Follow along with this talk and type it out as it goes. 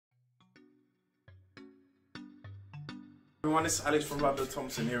Everyone, it's Alex from Ludlow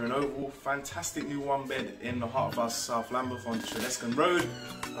Thompson here in Vauxhall. Fantastic new one bed in the heart of our South Lambeth on Tradescant Road.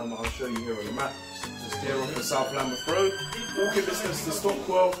 I'll show you here on the map. Just here off the South Lambeth Road. Walking distance to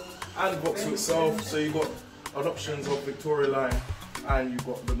Stockwell and Vauxhall itself. So you've got an options of Victoria Line and you've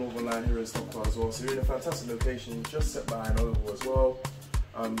got the Northern Line here in Stockwell as well. So you're in a fantastic location, just set behind Vauxhall as well.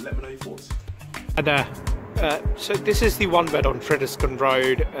 Let me know your thoughts. So this is the one bed on Tradescant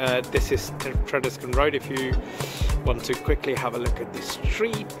Road. This is Tradescant Road if you want to quickly have a look at the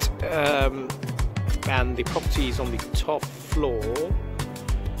street. And the property is on the top floor.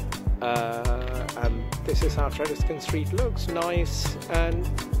 And this is how Tradescant Street looks. Nice and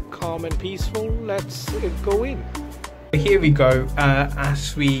calm and peaceful. Let's go in. Here we go.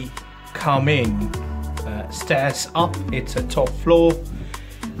 As we come in, stairs up, it's a top floor.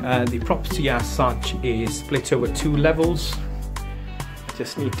 The property as such is split over 2 levels.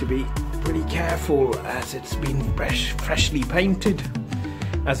 Just need to be pretty careful as it's been freshly painted.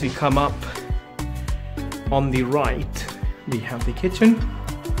 As we come up on the right, we have the kitchen.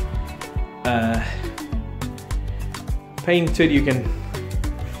 Painted, you can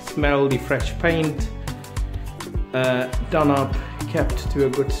smell the fresh paint. Done up, kept to a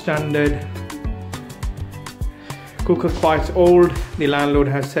good standard. Cooker quite old. The landlord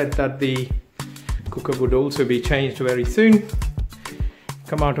has said that the cooker would also be changed very soon.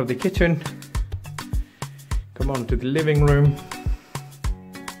 Come out of the kitchen, come on to the living room.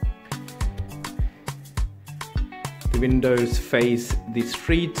 The windows face the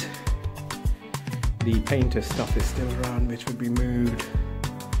street. The painter stuff is still around, which would be moved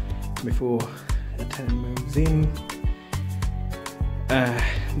before a tenant moves in.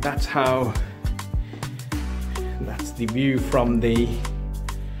 That's the view from the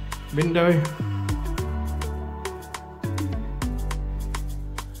window.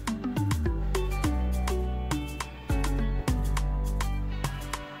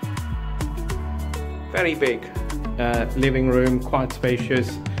 Very big living room, quite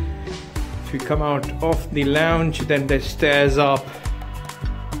spacious. If you come out of the lounge, then there's stairs up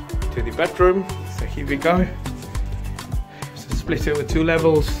to the bedroom. So here we go. So split over 2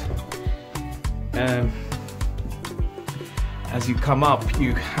 levels. As you come up,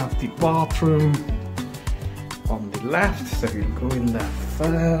 you have the bathroom on the left, so we'll go in there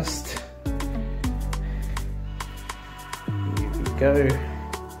first. Here we go.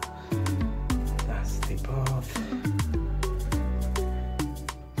 That's the bath.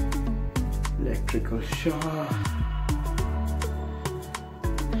 Electrical shower.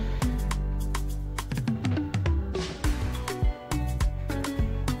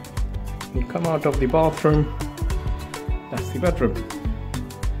 You come out of the bathroom. That's the bedroom.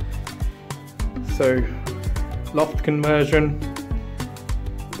 So, loft conversion,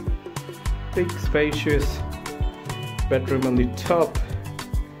 big spacious bedroom on the top,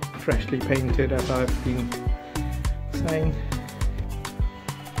 freshly painted as I've been saying.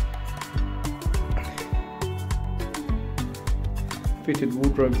 Fitted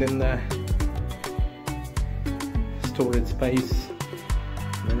wardrobes in there, storage space,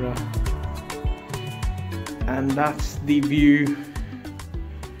 mirror. And that's the view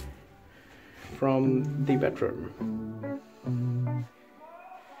from the bedroom.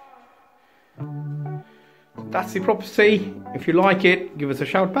 That's the property. If you like it, give us a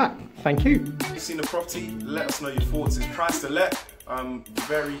shout back. Thank you. If you've seen the property, let us know your thoughts. It's priced to let. I'm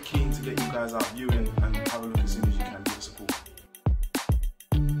very keen to get you guys out viewing and have a look as soon as you can.